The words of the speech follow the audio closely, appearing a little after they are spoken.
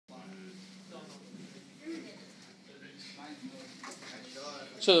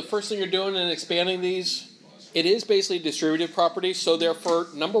So the first thing you're doing in expanding these, it is basically distributive property. So therefore,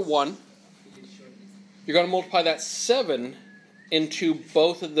 number one, you're going to multiply that 7 into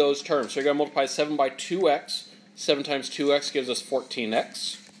both of those terms. So you're going to multiply 7 by 2x. 7 times 2x gives us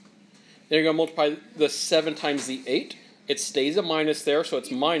 14x. Then you're going to multiply the 7 times the 8. It stays a minus there, so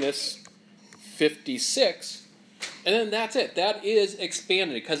it's minus 56. And then that's it. That is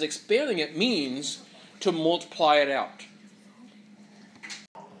expanded, because expanding it means to multiply it out.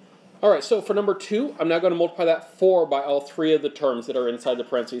 All right, so for number 2, I'm now going to multiply that 4 by all 3 of the terms that are inside the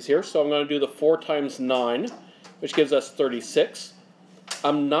parentheses here. So I'm going to do the 4 times 9, which gives us 36.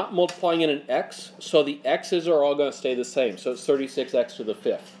 I'm not multiplying in an x, so the x's are all going to stay the same. So it's 36x to the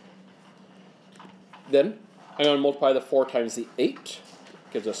 5th. Then I'm going to multiply the 4 times the 8,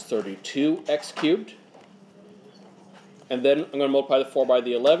 gives us 32x cubed. And then I'm going to multiply the 4 by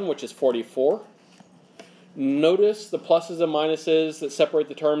the 11, which is 44. Notice the pluses and minuses that separate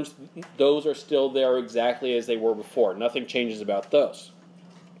the terms, those are still there exactly as they were before. Nothing changes about those.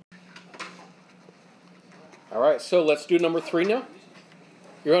 All right, so let's do number 3 now.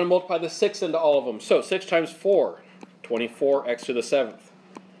 You're going to multiply the 6 into all of them. So 6 times 4, 24x to the 7th.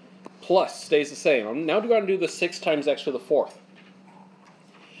 Plus stays the same. I'm now going to do the 6 times x to the 4th.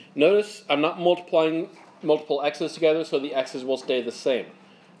 Notice I'm not multiplying multiple x's together, so the x's will stay the same.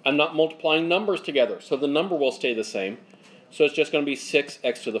 I'm not multiplying numbers together, so the number will stay the same. So it's just going to be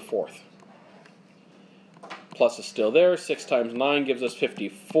 6x to the 4th. Plus is still there. 6 times 9 gives us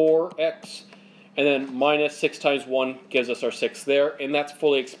 54x. And then minus 6 times 1 gives us our 6 there, and that's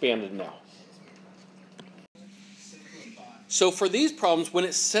fully expanded now. So for these problems, when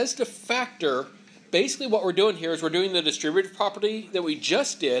it says to factor, basically what we're doing here is we're doing the distributive property that we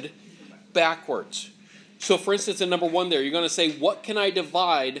just did backwards. So for instance, in number 1 there, you're going to say, what can I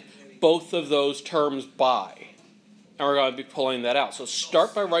divide both of those terms by? And we're going to be pulling that out. So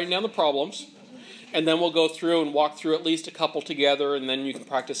start by writing down the problems, and then we'll go through and walk through at least a couple together, and then you can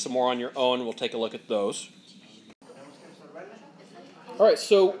practice some more on your own, and we'll take a look at those. All right,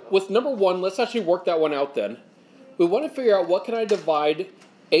 so with number 1, let's actually work that one out then. We want to figure out what can I divide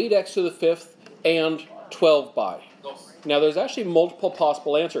 8x to the 5th and 12 by. Now there's actually multiple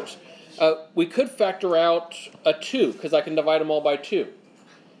possible answers. We could factor out a 2, because I can divide them all by 2.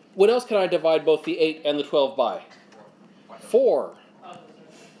 What else can I divide both the 8 and the 12 by? 4.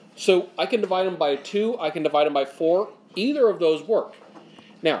 So I can divide them by 2, I can divide them by 4. Either of those work.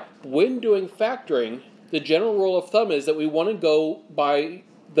 Now, when doing factoring, the general rule of thumb is that we want to go by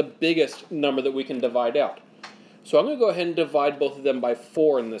the biggest number that we can divide out. So I'm going to go ahead and divide both of them by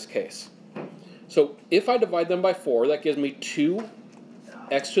 4 in this case. So if I divide them by 4, that gives me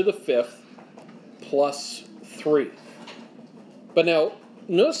 2x to the 5th plus 3. But now,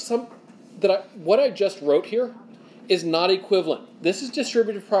 notice what I just wrote here is not equivalent. This is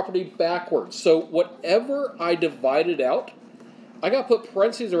distributive property backwards. So whatever I divided out, I got to put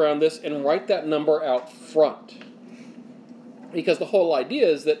parentheses around this and write that number out front. Because the whole idea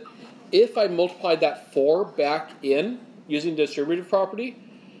is that if I multiplied that 4 back in using distributive property,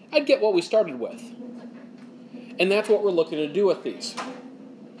 I'd get what we started with. And that's what we're looking to do with these.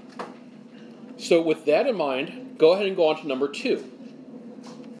 So with that in mind, go ahead and go on to number 2.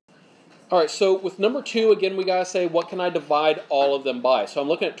 All right, so with number 2, again, we got to say, what can I divide all of them by? So I'm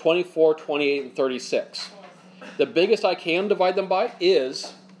looking at 24, 28, and 36. The biggest I can divide them by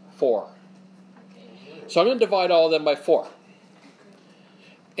is 4. So I'm going to divide all of them by 4.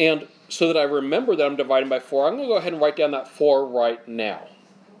 And so that I remember that I'm dividing by 4, I'm going to go ahead and write down that 4 right now.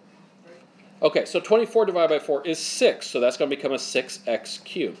 Okay, so 24 divided by 4 is 6, so that's going to become a 6x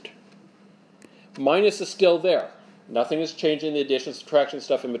cubed. Minus is still there. Nothing is changing the addition, subtraction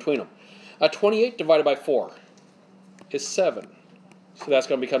stuff in between them. 28 divided by 4 is 7. So that's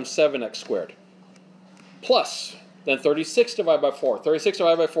going to become 7x squared. Plus, then 36 divided by 4. 36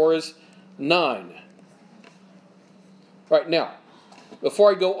 divided by 4 is 9. Right, now,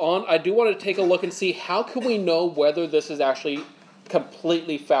 before I go on, I do want to take a look and see how can we know whether this is actually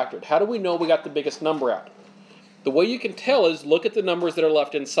completely factored. How do we know we got the biggest number out? The way you can tell is look at the numbers that are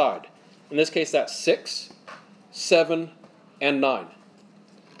left inside. In this case, that's 6, 7, and 9.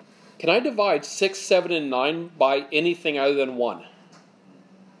 Can I divide 6, 7, and 9 by anything other than 1?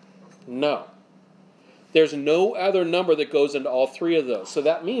 No. There's no other number that goes into all 3 of those. So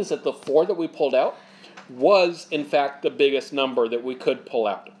that means that the 4 that we pulled out was, in fact, the biggest number that we could pull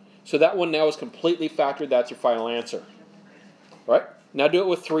out. So that one now is completely factored. That's your final answer. All right? Now do it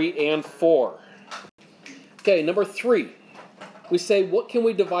with 3 and 4. Okay, number 3. We say, what can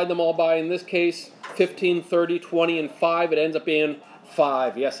we divide them all by? In this case, 15, 30, 20, and 5. It ends up being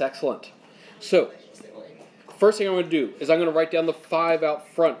 5. Yes, excellent. So, First thing I'm going to do is I'm going to write down the 5 out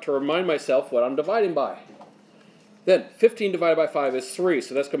front to remind myself what I'm dividing by. Then 15 divided by 5 is 3,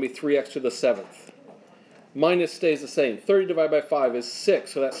 so that's going to be 3x to the 7th. Minus stays the same. 30 divided by 5 is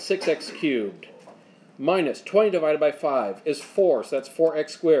 6, so that's 6x cubed. Minus 20 divided by 5 is 4, so that's 4x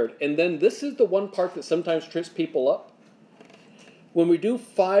squared. And then this is the one part that sometimes trips people up. When we do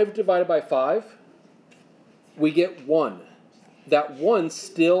 5 divided by 5, we get 1. That 1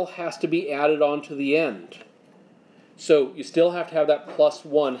 still has to be added on to the end. So you still have to have that plus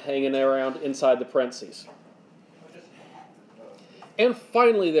 1 hanging around inside the parentheses. And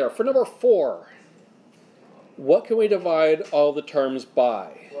finally there, for number 4, what can we divide all the terms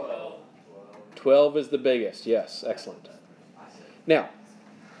by? 12 is the biggest. Yes, excellent. Now,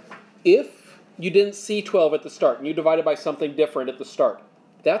 if you didn't see 12 at the start and you divided by something different at the start,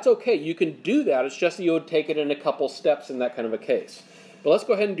 that's okay. You can do that. It's just that you would take it in a couple steps in that kind of a case. But let's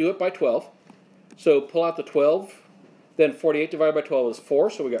go ahead and do it by 12. So pull out the 12. Then 48 divided by 12 is 4,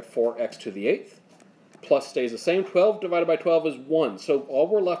 so we got 4x to the 8th. Plus stays the same. 12 divided by 12 is 1. So all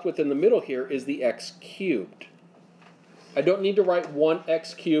we're left with in the middle here is the x cubed. I don't need to write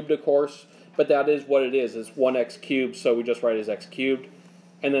 1x cubed, of course, but that is what it is. It's 1x cubed, so we just write it as x cubed.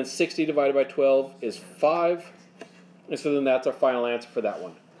 And then 60 divided by 12 is 5. And so then that's our final answer for that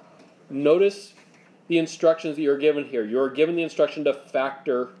one. Notice the instructions that you're given here. You're given the instruction to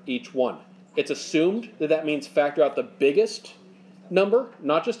factor each one. It's assumed that that means factor out the biggest number,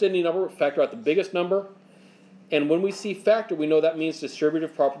 not just any number, but factor out the biggest number. And when we see factor, we know that means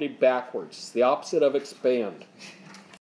distributive property backwards. It's the opposite of expand.